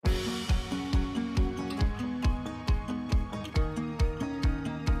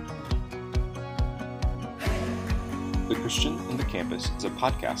Christian in the Campus is a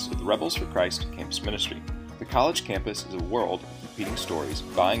podcast of the Rebels for Christ campus ministry. The college campus is a world of competing stories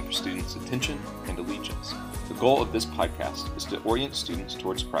vying for students' attention and allegiance. The goal of this podcast is to orient students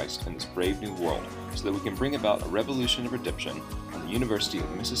towards Christ in this brave new world so that we can bring about a revolution of redemption on the University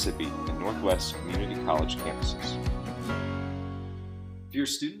of Mississippi and Northwest Community College campuses. If you're a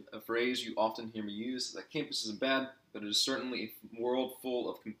student, a phrase you often hear me use is that campus isn't bad, but it is certainly a world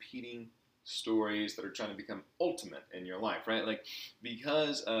full of competing stories that are trying to become ultimate in your life, right? Like,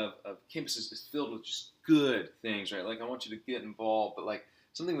 because of campuses is filled with just good things, right? Like, I want you to get involved, but like,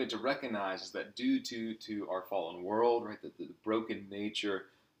 something we have to recognize is that due to our fallen world, right, the broken nature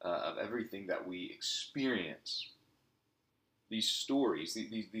of everything that we experience, these stories,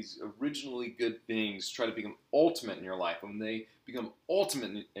 these originally good things try to become ultimate in your life. When they become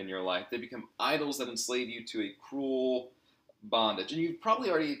ultimate in your life, they become idols that enslave you to a cruel bondage. And you've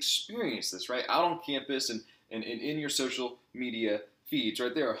probably already experienced this, right? Out on campus and in your social media feeds,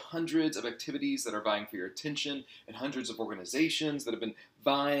 right? There are hundreds of activities that are vying for your attention and hundreds of organizations that have been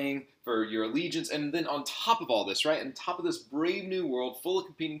vying for your allegiance. And then on top of all this, right, on top of this brave new world full of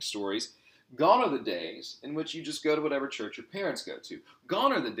competing stories, gone are the days in which you just go to whatever church your parents go to.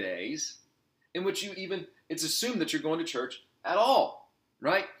 Gone are the days in which it's assumed that you're going to church at all,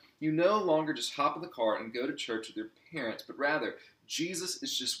 right? You no longer just hop in the car and go to church with your parents, but rather, Jesus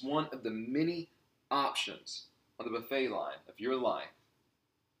is just one of the many options on the buffet line of your life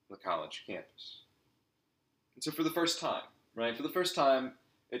on the college campus. And so for the first time, right,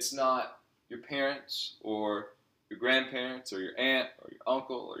 it's not your parents or your grandparents or your aunt or your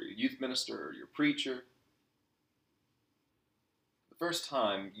uncle or your youth minister or your preacher. The first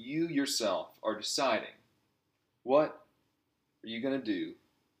time you yourself are deciding, what are you going to do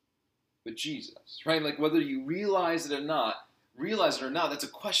with Jesus, right? Like, whether you realize it or not, that's a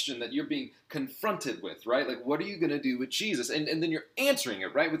question that you're being confronted with, right? Like, what are you going to do with Jesus? And then you're answering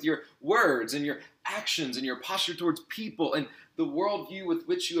it, right, with your words and your actions and your posture towards people and the worldview with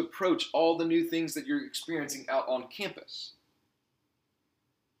which you approach all the new things that you're experiencing out on campus.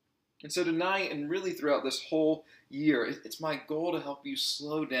 And so tonight, and really throughout this whole year, it's my goal to help you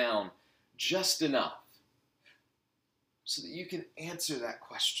slow down just enough so that you can answer that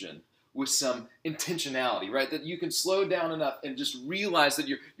question with some intentionality, right? That you can slow down enough and just realize that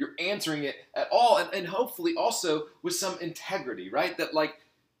you're answering it at all, and hopefully also with some integrity, right? That, like,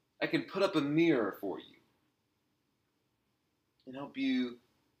 I can put up a mirror for you and help you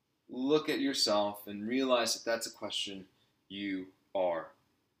look at yourself and realize that that's a question you are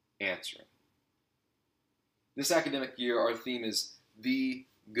answering. This academic year, our theme is the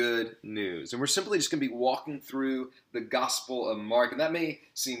good news. And we're simply just going to be walking through the Gospel of Mark. And that may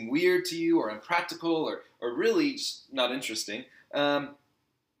seem weird to you or impractical or really just not interesting, and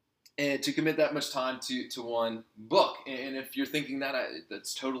to commit that much time to one book. And if you're thinking that,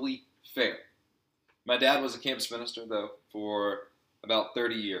 that's totally fair. My dad was a campus minister, though, for about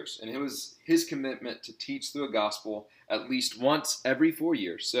 30 years. And it was his commitment to teach through a gospel at least once every 4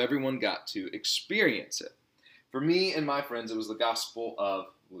 years, so everyone got to experience it. For me and my friends, it was the Gospel of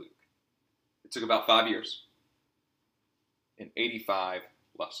Luke. It took about 5 years and 85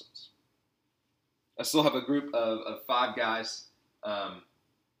 lessons. I still have a group of 5 guys,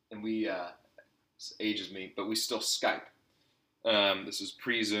 and we, this ages me, but we still Skype. This is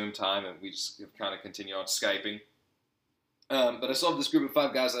pre-Zoom time, and we just kind of continue on Skyping. But I still have this group of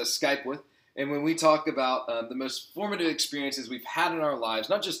 5 guys that I Skype with. And when we talk about the most formative experiences we've had in our lives,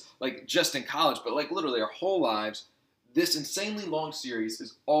 not just in college, but like literally our whole lives, this insanely long series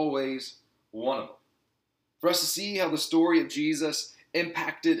is always one of them. For us to see how the story of Jesus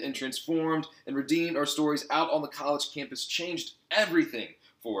impacted and transformed and redeemed our stories out on the college campus changed everything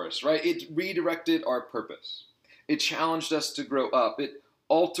for us, right? It redirected our purpose. It challenged us to grow up. It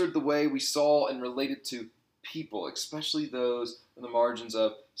altered the way we saw and related to people, especially those on the margins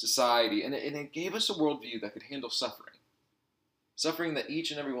of society. And it gave us a worldview that could handle suffering. Suffering that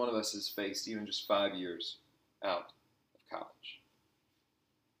each and every one of us has faced even just 5 years out of college.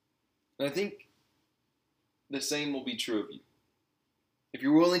 And I think the same will be true of you. If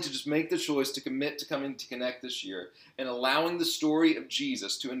you're willing to just make the choice to commit to coming to Connect this year and allowing the story of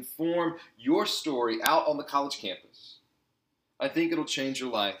Jesus to inform your story out on the college campus, I think it'll change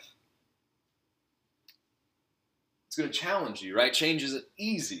your life. It's going to challenge you, right? Change isn't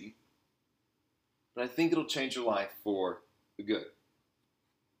easy, but I think it'll change your life for the good.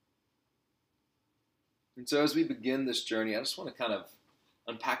 And so as we begin this journey, I just want to kind of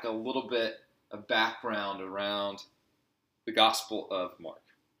unpack a little bit of background around the Gospel of Mark.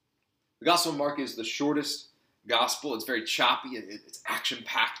 The Gospel of Mark is the shortest gospel. It's very choppy. It's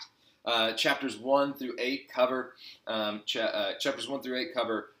action-packed. Chapters 1 through 8 cover chapters 1 through 8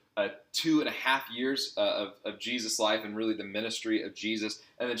 cover 2.5 years of Jesus' life and really the ministry of Jesus.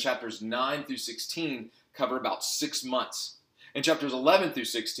 And then chapters 9 through 16 cover about 6 months. And chapters 11 through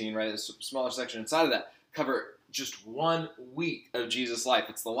 16, right, a smaller section inside of that, cover just 1 week of Jesus' life.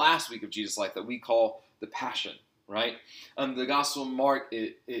 It's the last week of Jesus' life that we call the Passion, right? The Gospel of Mark,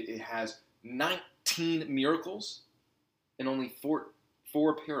 it has 19 miracles and only four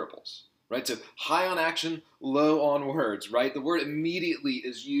parables, right? So high on action, low on words, right? The word immediately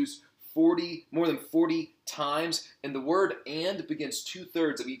is used more than 40 times, and the word "and" begins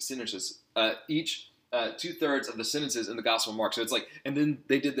 2/3 of each sentences, 2/3 of the sentences in the Gospel of Mark. So it's like, and then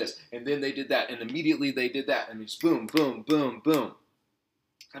they did this, and then they did that, and immediately they did that, and it's boom, boom, boom, boom.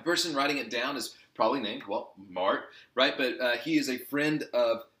 A person writing it down is probably named, well, Mark, right? But he is a friend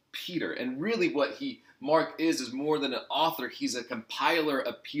of Peter, and really what Mark is more than an author. He's a compiler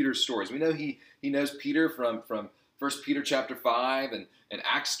of Peter's stories. We know he knows Peter from 1 Peter chapter 5 and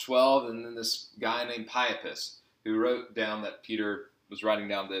Acts 12, and then this guy named Priapus who wrote down that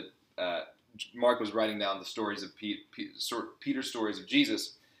Mark was writing down the stories of Peter's stories of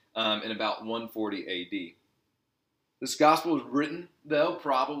Jesus in about 140 A.D. This gospel was written, though,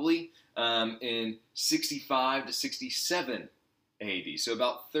 probably in 65 to 67 A.D., so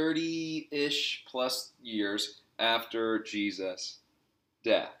about 30-ish plus years after Jesus'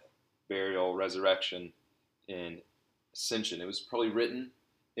 death, burial, resurrection, and ascension. It was probably written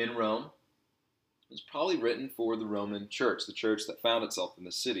in Rome. It was probably written for the Roman church, the church that found itself in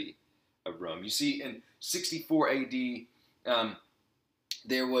the city of Rome. You see, in 64 A.D.,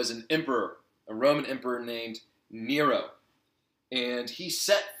 there was an emperor, a Roman emperor named Nero, and he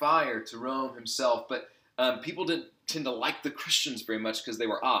set fire to Rome himself, but people didn't tend to like the Christians very much because they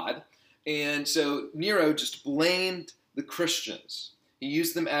were odd, and so Nero just blamed the Christians. He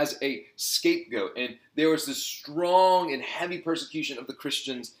used them as a scapegoat, and there was this strong and heavy persecution of the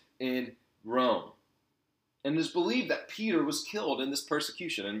Christians in Rome. And it is believed that Peter was killed in this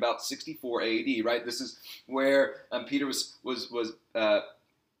persecution in about 64 A.D., right? This is where Peter was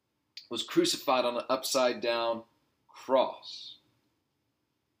crucified on an upside-down cross.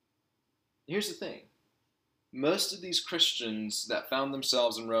 Here's the thing. Most of these Christians that found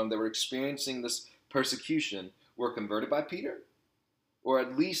themselves in Rome that were experiencing this persecution were converted by Peter, or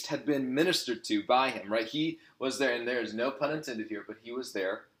at least had been ministered to by him, right? He was there, and there is no pun intended here, but he was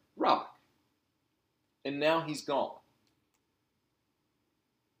their rock. And now he's gone.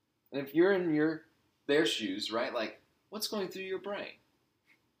 And if you're in their shoes, right, like, what's going through your brain?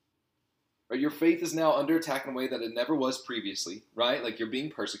 Or your faith is now under attack in a way that it never was previously, right? Like you're being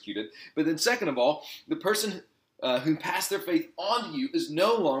persecuted. But then second of all, the person who passed their faith on to you is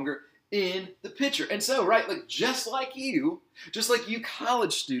no longer in the picture. And so, right, like just like you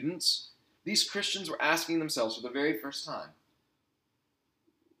college students, these Christians were asking themselves for the very first time,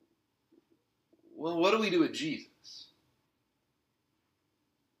 well, what do we do with Jesus?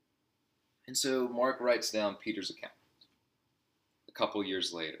 And so Mark writes down Peter's account a couple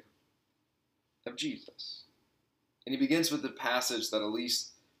years later of Jesus. And he begins with the passage that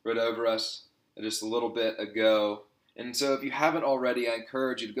Elise read over us just a little bit ago. And so if you haven't already, I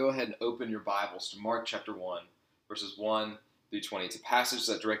encourage you to go ahead and open your Bibles to Mark chapter 1, verses 1 through 20. It's a passage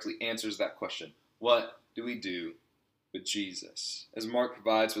that directly answers that question. What do we do with Jesus? As Mark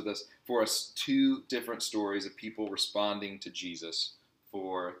provides for us two different stories of people responding to Jesus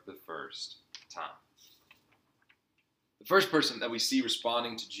for the first time. The first person that we see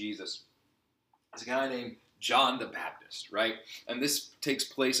responding to Jesus is a guy named John the Baptist, right? And this takes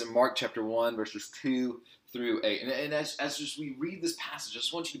place in Mark chapter 1, verses 2 through 8. And as we read this passage, I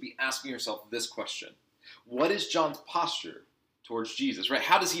just want you to be asking yourself this question. What is John's posture towards Jesus, right?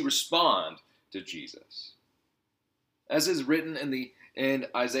 How does he respond to Jesus? As is written in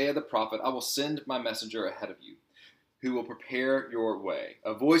Isaiah the prophet, I will send my messenger ahead of you, who will prepare your way.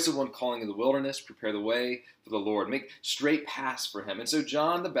 A voice of one calling in the wilderness, prepare the way for the Lord. Make straight paths for him. And so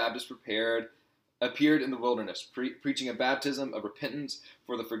John the Baptist appeared in the wilderness, preaching a baptism of repentance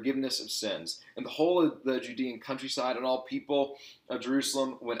for the forgiveness of sins. And the whole of the Judean countryside and all people of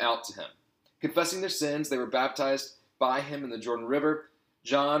Jerusalem went out to him. Confessing their sins, they were baptized by him in the Jordan River.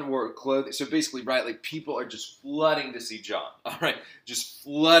 John wore clothing. So basically, right, like people are just flooding to see John. All right, just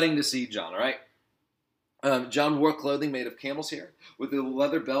flooding to see John. All right. John wore clothing made of camel's hair with a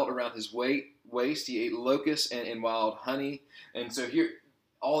leather belt around his waist. He ate locusts and wild honey. And so here,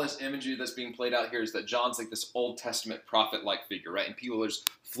 all this imagery that's being played out here is that John's like this Old Testament prophet-like figure, right? And people are just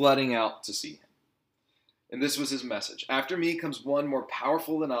flooding out to see him. And this was his message. After me comes one more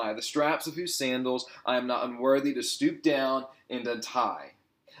powerful than I, the straps of whose sandals I am not unworthy to stoop down and untie.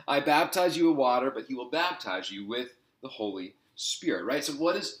 I baptize you with water, but he will baptize you with the Holy Spirit, right? So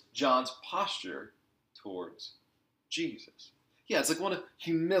what is John's posture towards Jesus? Yeah, it's like one of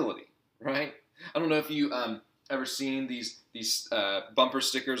humility, right? I don't know if you ever seen these bumper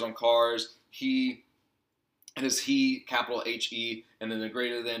stickers on cars. It is he, capital H-E, and then the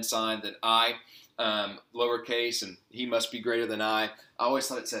greater than sign, then I, lowercase, and he must be greater than I. I always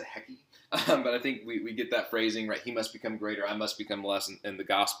thought it said hecky, but I think we get that phrasing, right? He must become greater, I must become less in the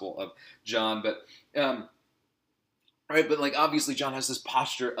Gospel of John. But, right, but like obviously John has this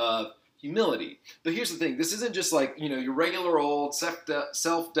posture of humility. But here's the thing, this isn't just like, your regular old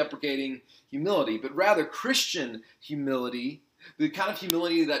self-deprecating humility, but rather Christian humility. The kind of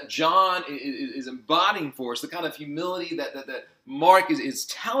humility that John is embodying for us, the kind of humility that Mark is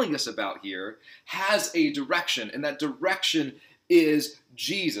telling us about here, has a direction, and that direction is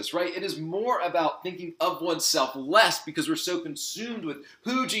Jesus, right? It is more about thinking of oneself less because we're so consumed with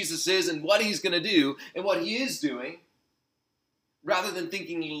who Jesus is and what he's going to do and what he is doing, rather than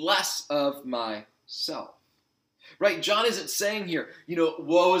thinking less of myself. Right? John isn't saying here,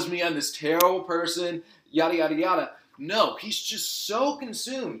 woe is me, I'm this terrible person, yada, yada, yada. No, he's just so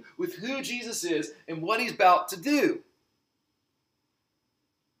consumed with who Jesus is and what he's about to do.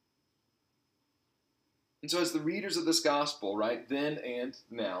 And so as the readers of this gospel, right, then and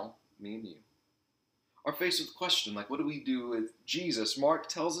now, me and you, are faced with the question, like, what do we do with Jesus? Mark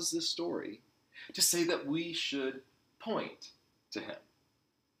tells us this story to say that we should point to him.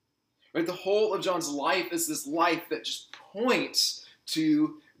 Right? The whole of John's life is this life that just points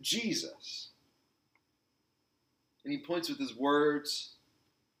to Jesus. And he points with his words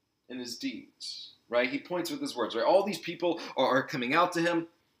and his deeds, right? He points with his words, right? All these people are coming out to him,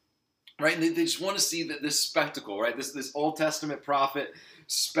 right? And they just want to see this spectacle, right? This Old Testament prophet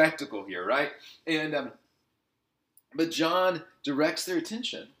spectacle here, right? And but John directs their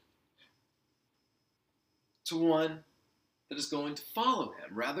attention to one that is going to follow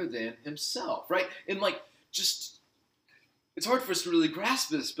him rather than himself, right? And it's hard for us to really grasp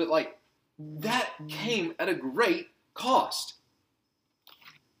this, but that came at a great cost.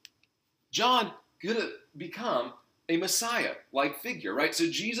 John could have become a Messiah-like figure, right? So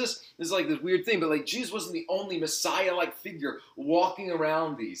Jesus is like this weird thing, but Jesus wasn't the only Messiah-like figure walking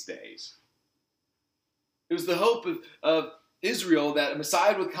around these days. It was the hope of Israel that a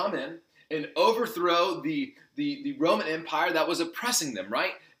Messiah would come in and overthrow the Roman Empire that was oppressing them,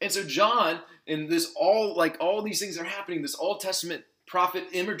 right? And so John, in this all these things are happening, this Old Testament prophet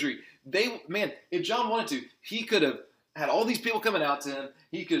imagery, if John wanted to, he could have had all these people coming out to him.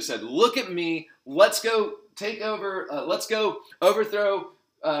 He could have said, look at me, let's go take over, let's go overthrow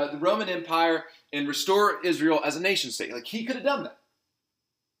the Roman Empire and restore Israel as a nation state. He could have done that.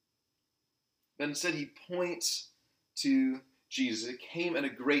 But instead he points to Jesus. It came at a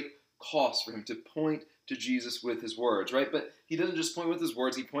great cost for him to point to Jesus with his words, right? But he doesn't just point with his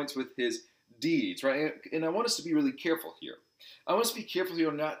words, he points with his deeds, right? And I want us to be really careful here. I want us to be careful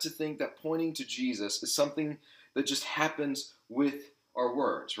here not to think that pointing to Jesus is something that just happens with our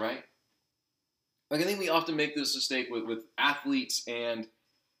words, right? I think we often make this mistake with athletes and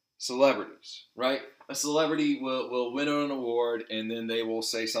celebrities, right? A celebrity will win an award and then they will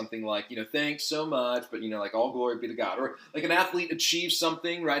say something like, thanks so much, but all glory be to God. Or an athlete achieves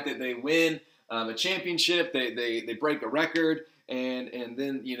something, right? That they win a championship, they break a record, and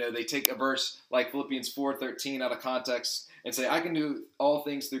then they take a verse like Philippians 4:13 out of context and say, I can do all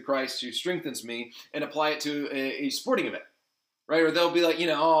things through Christ who strengthens me, and apply it to a sporting event, right? Or they'll be like,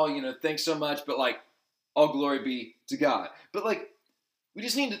 thanks so much, but all glory be to God. But we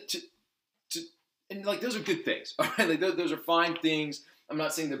just need to and those are good things, all right? Those are fine things. I'm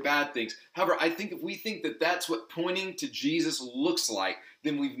not saying they're bad things. However, I think if we think that that's what pointing to Jesus looks like,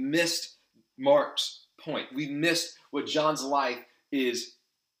 then we've missed Mark's point. We've missed what John's life is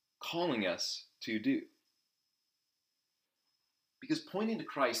calling us to do. Because pointing to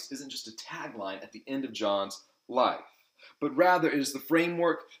Christ isn't just a tagline at the end of John's life, but rather it is the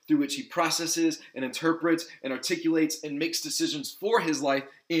framework through which he processes and interprets and articulates and makes decisions for his life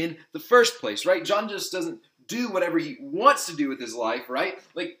in the first place, right? John just doesn't do whatever he wants to do with his life, right?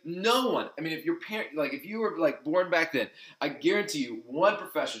 No one, if your parent, if you were born back then, I guarantee you one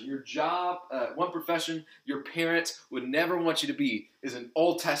profession, your job, one profession your parents would never want you to be is an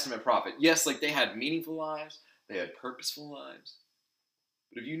Old Testament prophet. Yes, they had meaningful lives, they had purposeful lives.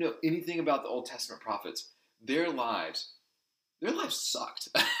 But if you know anything about the Old Testament prophets, their lives sucked.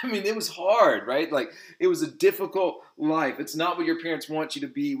 It was hard, right? It was a difficult life. It's not what your parents want you to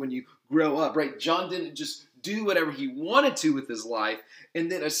be when you grow up, right? John didn't just do whatever he wanted to with his life and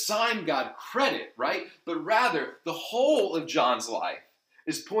then assign God credit, right? But rather, the whole of John's life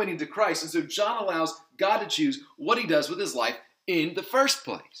is pointing to Christ. And so John allows God to choose what he does with his life in the first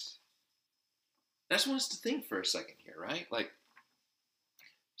place. I just want us to think for a second here, right?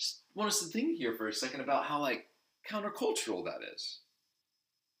 Just want us to think here for a second about how, countercultural that is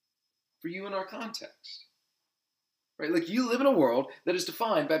for you in our context. Right? You live in a world that is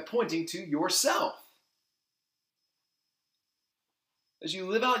defined by pointing to yourself. As you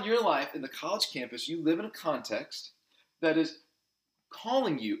live out your life in the college campus, you live in a context that is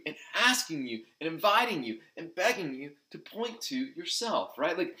calling you and asking you and inviting you and begging you to point to yourself,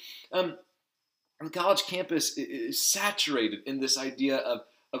 right? The college campus is saturated in this idea of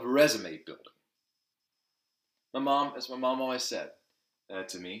resume building. As my mom always said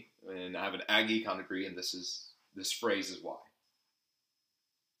to me, and I have an ag econ degree, and this phrase is why.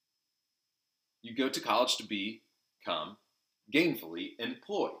 You go to college to become gainfully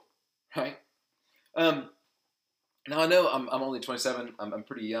employed, right? Now I know I'm only 27. I'm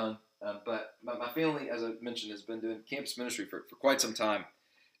pretty young, but my family, as I mentioned, has been doing campus ministry for quite some time.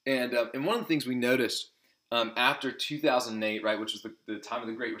 And one of the things we noticed after 2008, right, which was the time of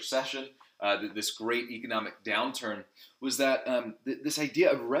the Great Recession, this great economic downturn, was that this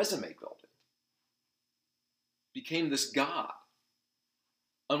idea of resume building became this god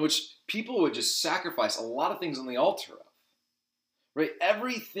on which people would just sacrifice a lot of things on the altar of. Right?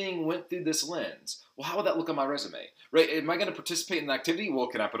 Everything went through this lens. Well, how would that look on my resume? Right? Am I going to participate in an activity? Well,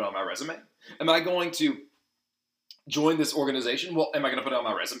 can I put it on my resume? Am I going to join this organization? Well, am I going to put it on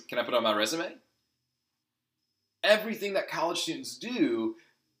my resume? Can I put it on my resume? Everything that college students do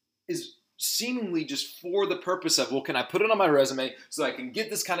is seemingly just for the purpose of, well, can I put it on my resume so I can get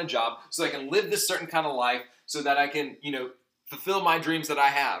this kind of job, so I can live this certain kind of life, so that I can, fulfill my dreams that I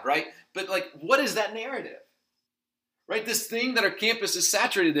have, right? But what is that narrative? Right? This thing that our campus is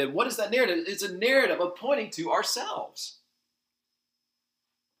saturated in, what is that narrative? It's a narrative of pointing to ourselves.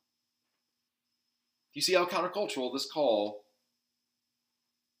 Do you see how countercultural this call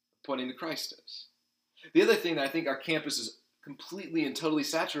pointing to Christ is? The other thing that I think our campus is completely and totally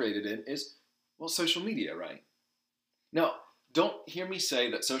saturated in is, social media, right? Now, don't hear me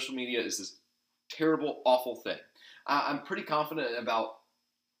say that social media is this terrible, awful thing. I'm pretty confident about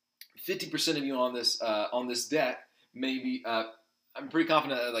 50% of you on this deck. Maybe I'm pretty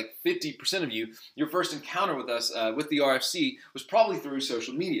confident that 50% of you, your first encounter with us, with the RFC, was probably through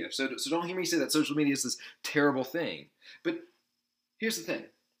social media. So don't hear me say that social media is this terrible thing. But here's the thing.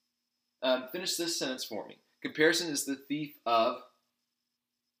 Finish this sentence for me. Comparison is the thief of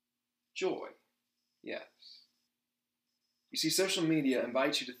joy. Yes. You see, social media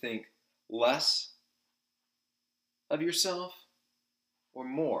invites you to think less of yourself or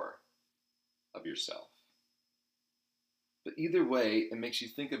more of yourself. But either way, it makes you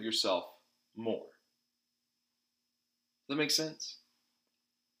think of yourself more. Does that make sense?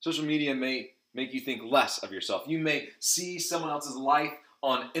 Social media may make you think less of yourself. You may see someone else's life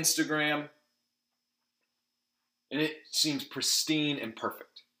on Instagram, and it seems pristine and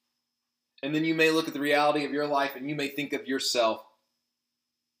perfect. And then you may look at the reality of your life, and you may think of yourself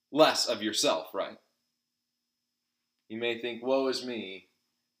less of yourself, right? You may think, woe is me.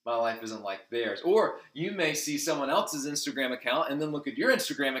 My life isn't like theirs. Or you may see someone else's Instagram account and then look at your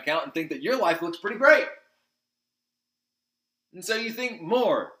Instagram account and think that your life looks pretty great. And so you think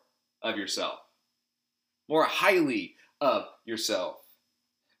more of yourself, more highly of yourself.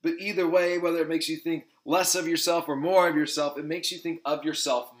 But either way, whether it makes you think less of yourself or more of yourself, it makes you think of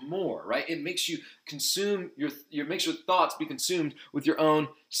yourself more, right? It makes you consume makes your thoughts be consumed with your own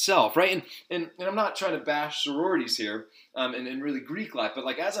self, right? And I'm not trying to bash sororities here, and really Greek life, but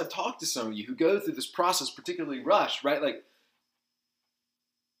as I've talked to some of you who go through this process, particularly Rush, right?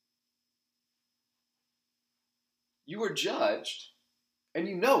 You are judged, and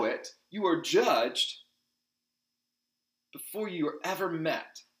you know it. You are judged before you are ever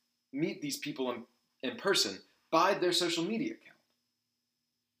meet these people in person by their social media account.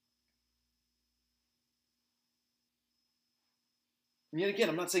 And yet again,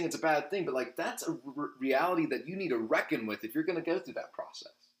 I'm not saying it's a bad thing, but that's a reality that you need to reckon with if you're going to go through that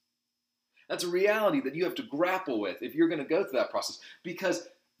process. That's a reality that you have to grapple with if you're going to go through that process, because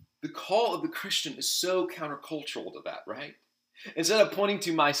the call of the Christian is so countercultural to that, right? Instead of pointing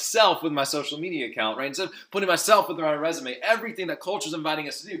to myself with my social media account, right? Instead of pointing myself with my resume, everything that culture is inviting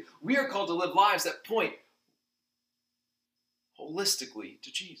us to do, we are called to live lives that point holistically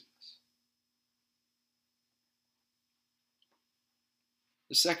to Jesus.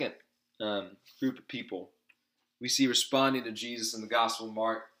 The second group of people we see responding to Jesus in the Gospel of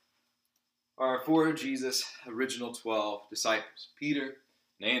Mark are four of Jesus' original 12 disciples: Peter,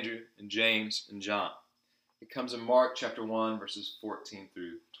 and Andrew, and James, and John. It comes in Mark chapter 1, verses 14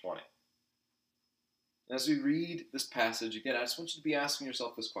 through 20. And as we read this passage, again, I just want you to be asking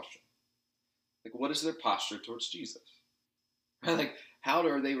yourself this question. Like, what is their posture towards Jesus? Like, how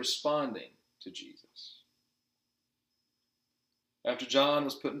are they responding to Jesus? After John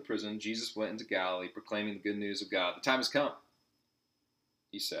was put in prison, Jesus went into Galilee, proclaiming the good news of God. The time has come,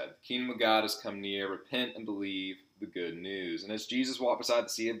 he said. The kingdom of God has come near. Repent and believe the good news. And as Jesus walked beside the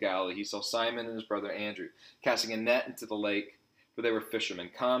Sea of Galilee, he saw Simon and his brother Andrew casting a net into the lake, for they were fishermen.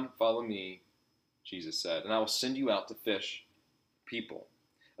 Come, follow me, Jesus said, and I will send you out to fish people.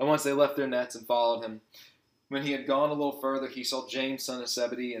 And once they left their nets and followed him, when he had gone a little further, he saw James, son of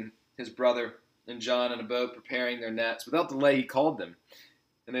Zebedee, and his brother and John in a boat preparing their nets. Without delay, he called them,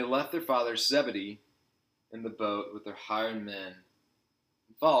 and they left their father Zebedee in the boat with their hired men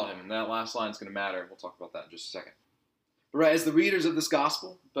and followed him. And that last line is going to matter. We'll talk about that in just a second. But right, as the readers of this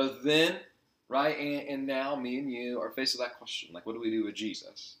gospel, both then, right, and now, me and you are faced with that question, like, what do we do with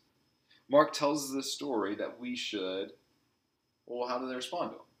Jesus? Mark tells us this story that we should, well, how do they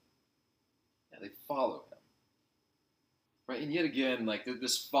respond to him? Yeah, they follow him. Right, and yet again, like,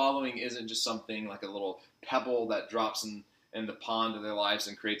 this following isn't just something like a little pebble that drops in the pond of their lives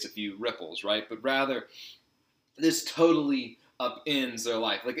and creates a few ripples, right? But rather, this totally upends their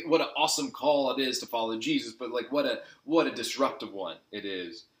life. Like, what an awesome call it is to follow Jesus, but like what a disruptive one it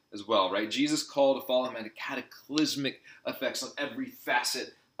is as well, right? Jesus' call to follow him had cataclysmic effects on every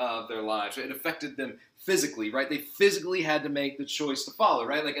facet of their lives. Right? It affected them physically, right? They physically had to make the choice to follow,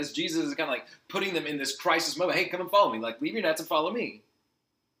 right? Like, as Jesus is kind of like putting them in this crisis moment, hey, come and follow me. Like, leave your nets and follow me.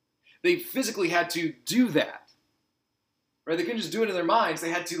 They physically had to do that, right? They couldn't just do it in their minds.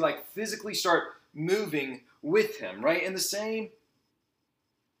 They had to, like, physically start moving with him, right? And the same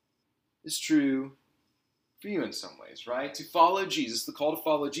is true for you in some ways, right? To follow Jesus, the call to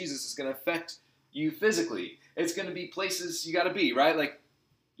follow Jesus is going to affect you physically. It's going to be places you got to be, right? Like,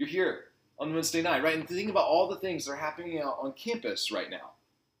 you're here on Wednesday night, right? And think about all the things that are happening out on campus right now,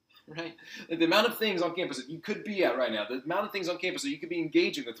 right? Like, the amount of things on campus that you could be at right now, the amount of things on campus that you could be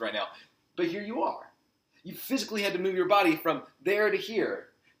engaging with right now, but here you are. You physically had to move your body from there to here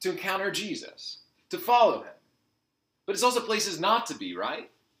to encounter Jesus, to follow him. But it's also places not to be, right?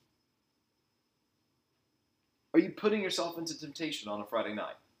 Are you putting yourself into temptation on a Friday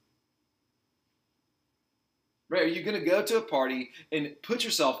night? Right? Are you going to go to a party and put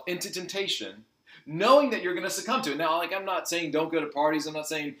yourself into temptation knowing that you're going to succumb to it? Now, like, I'm not saying don't go to parties. I'm not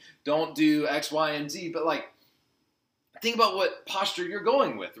saying don't do X, Y, and Z. But, like, think about what posture you're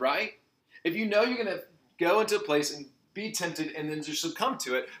going with, right? If you know you're going to go into a place and be tempted and then just succumb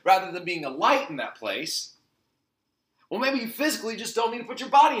to it rather than being a light in that place, well, maybe you physically just don't need to put your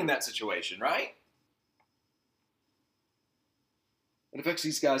body in that situation, right? It affects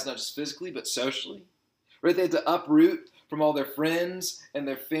these guys not just physically, but socially. Right? They had to uproot from all their friends and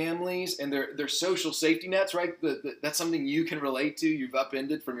their families and their social safety nets, right? That's something you can relate to. You've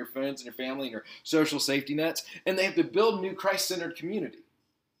upended from your friends and your family and your social safety nets. And they have to build a new Christ-centered community.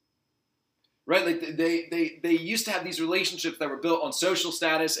 Right? Like, they used to have these relationships that were built on social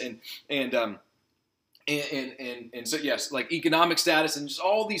status and so, yes, like economic status and just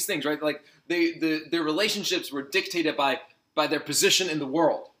all these things, right? Like, their relationships were dictated by their position in the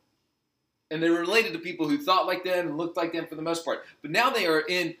world. And they were related to people who thought like them and looked like them for the most part. But now they are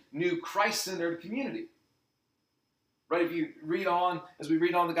in new Christ-centered community. Right? If you read on, as we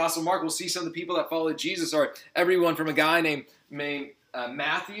read on the Gospel of Mark, we'll see some of the people that followed Jesus are everyone from a guy named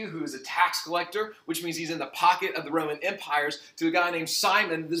Matthew, who is a tax collector, which means he's in the pocket of the Roman empires, to a guy named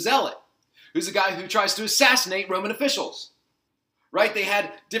Simon the Zealot, who's a guy who tries to assassinate Roman officials. Right? They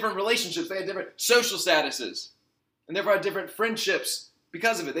had different relationships. They had different social statuses. And therefore had different friendships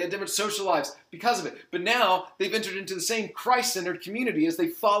because of it. They had different social lives because of it. But now they've entered into the same Christ-centered community as they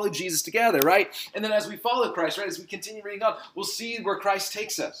follow Jesus together, right? And then as we follow Christ, right, as we continue reading on, we'll see where Christ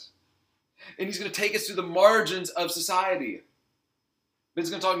takes us. And he's going to take us to the margins of society. Ben's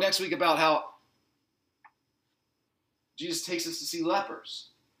going to talk next week about how Jesus takes us to see lepers.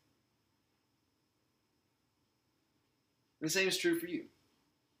 And the same is true for you.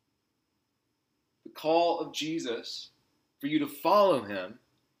 The call of Jesus for you to follow him,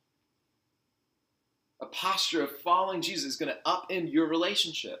 a posture of following Jesus is going to upend your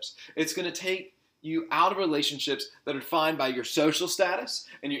relationships. It's going to take you out of relationships that are defined by your social status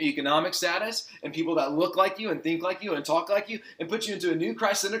and your economic status and people that look like you and think like you and talk like you, and put you into a new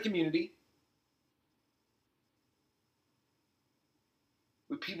Christ-centered community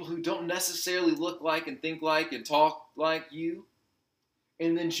with people who don't necessarily look like and think like and talk like you.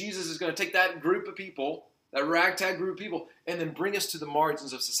 And then Jesus is going to take that group of people, that ragtag group of people, and then bring us to the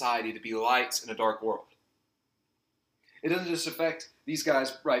margins of society to be lights in a dark world. It doesn't just affect these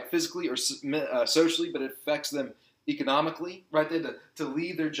guys, right, physically or socially, but it affects them economically, right? They had to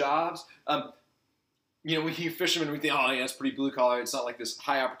leave their jobs. We hear fishermen, we think, oh, yeah, it's pretty blue collar. It's not like this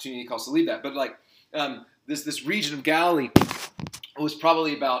high opportunity cost to leave that. But like this region of Galilee was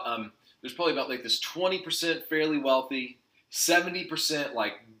probably about there's probably about like this 20% fairly wealthy, 70%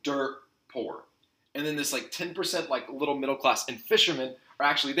 like dirt poor, and then this like 10% like little middle class. And fishermen are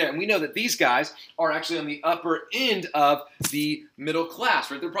actually there, and we know that these guys are actually on the upper end of the middle class,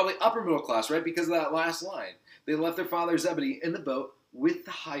 right? They're probably upper middle class, right? Because of that last line, they left their father Zebedee in the boat with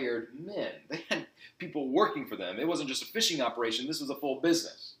the hired men. They had people working for them. It wasn't just a fishing operation. This was a full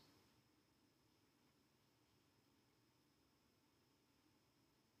business.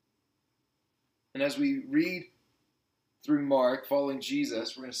 And as we read through Mark, following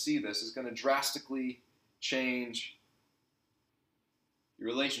Jesus, we're going to see this is going to drastically change your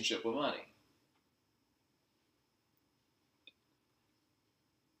relationship with money.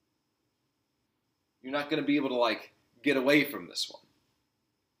 You're not going to be able to like get away from this one.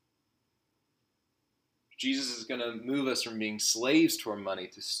 Jesus is going to move us from being slaves to our money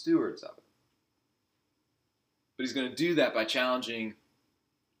to stewards of it. But he's going to do that by challenging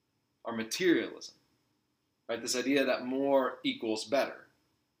our materialism, right? This idea that more equals better.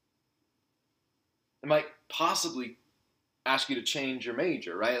 It might possibly ask you to change your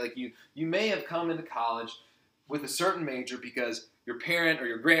major, right? Like you may have come into college with a certain major because your parent or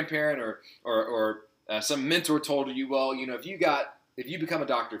your grandparent or some mentor told you, well, if you become a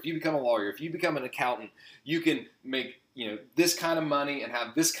doctor, if you become a lawyer, if you become an accountant, you can make this kind of money and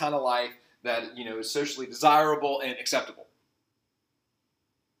have this kind of life that is socially desirable and acceptable.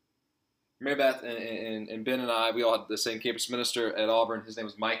 Mary Beth and Ben and I, we all had the same campus minister at Auburn. His name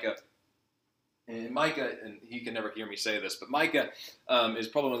was Micah. And Micah, and he can never hear me say this, but Micah is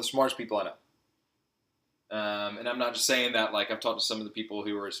probably one of the smartest people I know. And I'm not just saying that, like I've talked to some of the people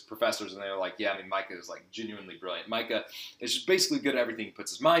who were his professors and they're like, yeah, I mean, Micah is like genuinely brilliant. Micah is just basically good at everything he puts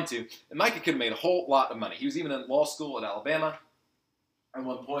his mind to. And Micah could have made a whole lot of money. He was even in law school at Alabama at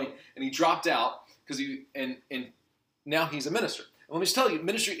one point, and he dropped out because and now he's a minister. And let me just tell you,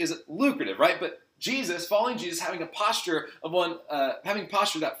 ministry isn't lucrative, right? But Jesus, following Jesus, having a posture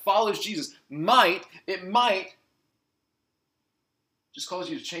that follows Jesus might just cause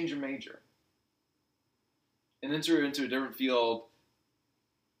you to change your major and enter into a different field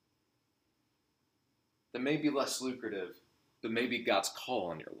that may be less lucrative, but maybe God's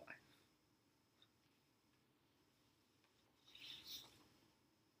call on your life.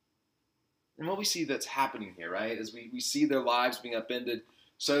 And what we see that's happening here, right, is we see their lives being upended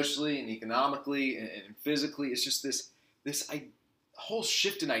socially and economically and physically. It's just this whole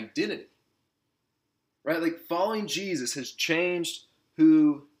shift in identity, right? Like following Jesus has changed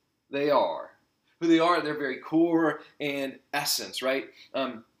who they are. Who they are at their very core and essence, right?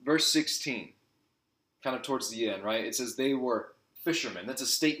 Verse 16, kind of towards the end, right? It says they were fishermen. That's a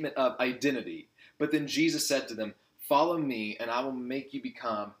statement of identity. But then Jesus said to them, follow me and I will make you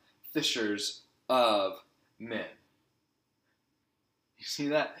become fishers of men. You see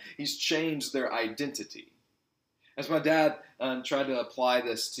that? He's changed their identity. As my dad tried to apply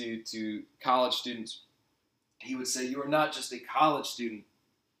this to college students, he would say, you are not just a college student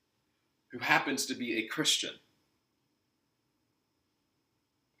who happens to be a Christian.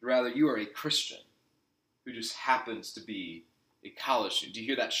 Rather, you are a Christian who just happens to be a college student. Do you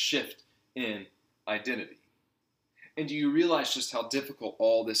hear that shift in identity? And do you realize just how difficult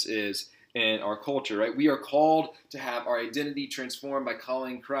all this is in our culture, right? We are called to have our identity transformed by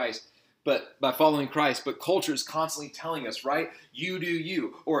following Christ, but culture is constantly telling us, right? You do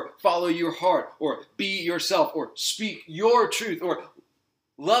you, or follow your heart, or be yourself, or speak your truth, or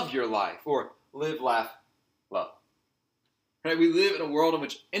love your life, or live, laugh, love. Right? We live in a world in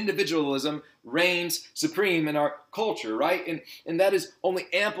which individualism reigns supreme in our culture, right? And that is only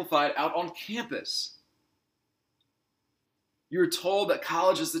amplified out on campus. You're told that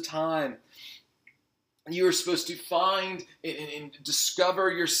college is the time. You are supposed to find and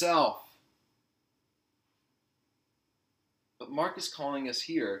discover yourself. But Mark is calling us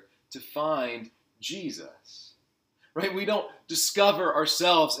here to find Jesus. Right? We don't discover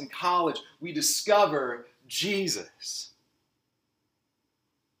ourselves in college. We discover Jesus.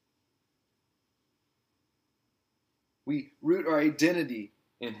 We root our identity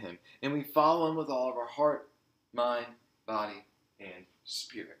in him. And we follow him with all of our heart, mind, body, and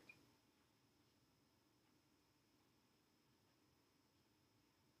spirit.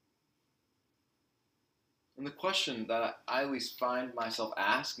 And the question that I at least find myself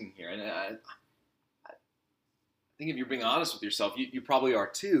asking here, and I think if you're being honest with yourself, you probably are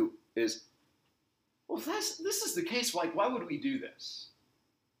too, is Well, if this is the case, like, why would we do this?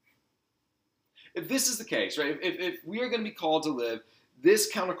 If this is the case, right, if we are going to be called to live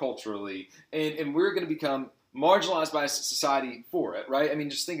this counterculturally and we're going to become marginalized by society for it, right? I mean,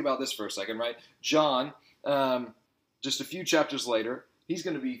 just think about this for a second, right? John, just a few chapters later, he's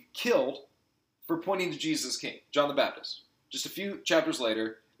going to be killed for pointing to Jesus as king. John the Baptist. Just a few chapters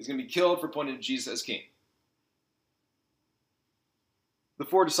later, he's going to be killed for pointing to Jesus as king. The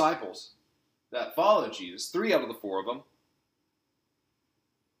 4 disciples that followed Jesus, 3 out of the 4 of them,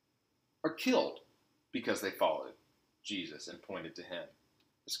 are killed because they followed Jesus and pointed to him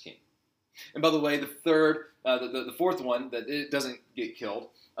as king. And by the way, the fourth one that it doesn't get killed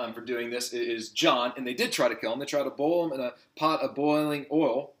for doing this is John, and they did try to kill him. They tried to boil him in a pot of boiling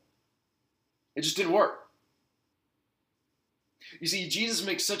oil. It just didn't work. You see, Jesus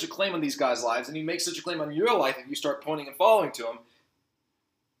makes such a claim on these guys' lives, and he makes such a claim on your life if you start pointing and following to him,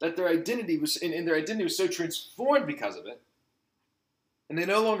 that their identity was so transformed because of it, and they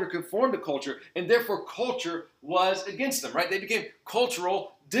no longer conformed to culture, and therefore culture was against them, right? They became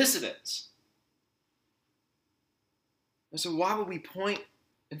cultural dissidents. And so why would we point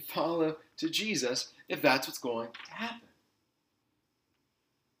and follow to Jesus if that's what's going to happen?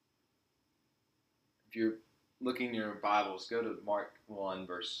 If you're looking in your Bibles, go to Mark 1,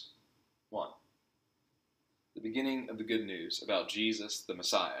 verse 1. The beginning of the good news about Jesus, the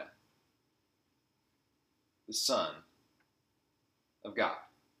Messiah, the Son of God.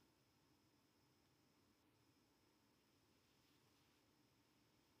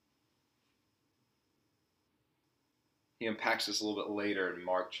 He unpacks this a little bit later in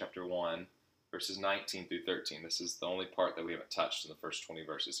Mark chapter 1, verses 19 through 13. This is the only part that we haven't touched in the first 20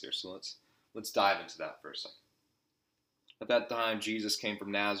 verses here, so let's dive into that for a second. At that time, Jesus came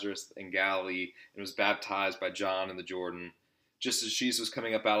from Nazareth in Galilee and was baptized by John in the Jordan. Just as Jesus was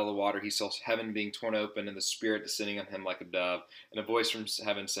coming up out of the water, he saw heaven being torn open and the Spirit descending on him like a dove, and a voice from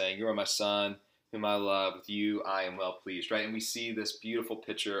heaven saying, "You are my Son, whom I love. With you I am well pleased." Right? And we see this beautiful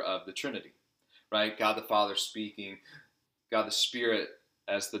picture of the Trinity, right? God the Father speaking, God the Spirit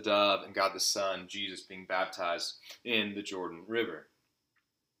as the dove, and God the Son, Jesus, being baptized in the Jordan River.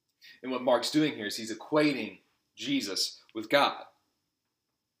 And what Mark's doing here is he's equating Jesus with God.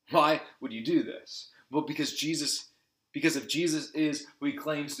 Why would you do this? Well, because if Jesus is who he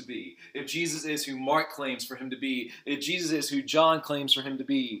claims to be, if Jesus is who Mark claims for him to be, if Jesus is who John claims for him to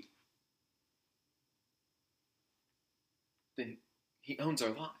be, then he owns our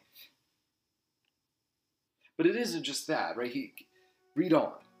life. But it isn't just that, right? Read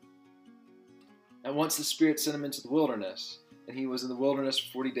on. And once the Spirit sent him into the wilderness, and he was in the wilderness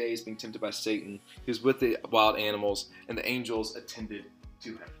for 40 days being tempted by Satan. He was with the wild animals, and the angels attended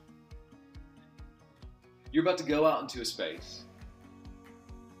to him. You're about to go out into a space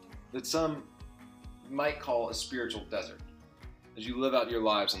that some might call a spiritual desert as you live out your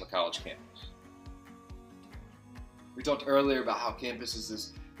lives on the college campus. We talked earlier about how campus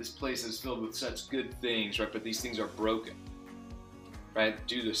is this place that is filled with such good things, right? But these things are broken, right?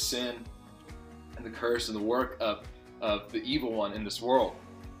 Due to sin and the curse and the work of the evil one in this world.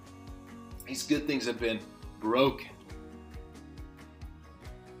 These good things have been broken.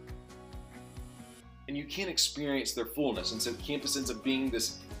 And you can't experience their fullness. And so campus ends up being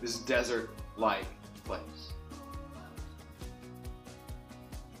this desert-like place.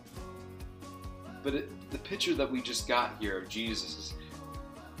 But the picture that we just got here of Jesus is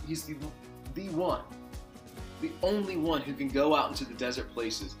he's the one, the only one who can go out into the desert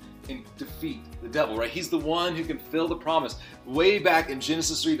places and defeat the devil, right? He's the one who can fulfill the promise way back in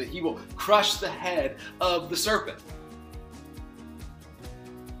Genesis 3 that he will crush the head of the serpent.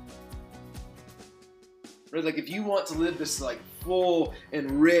 Right? Like if you want to live this like full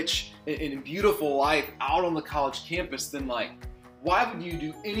and rich and beautiful life out on the college campus, then like why would you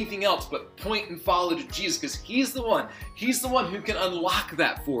do anything else but point and follow to Jesus? Because he's the one who can unlock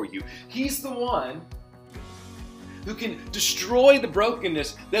that for you. He's the one who can destroy the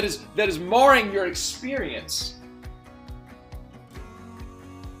brokenness that is marring your experience.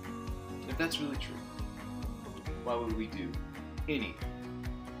 If that's really true, why would we do anything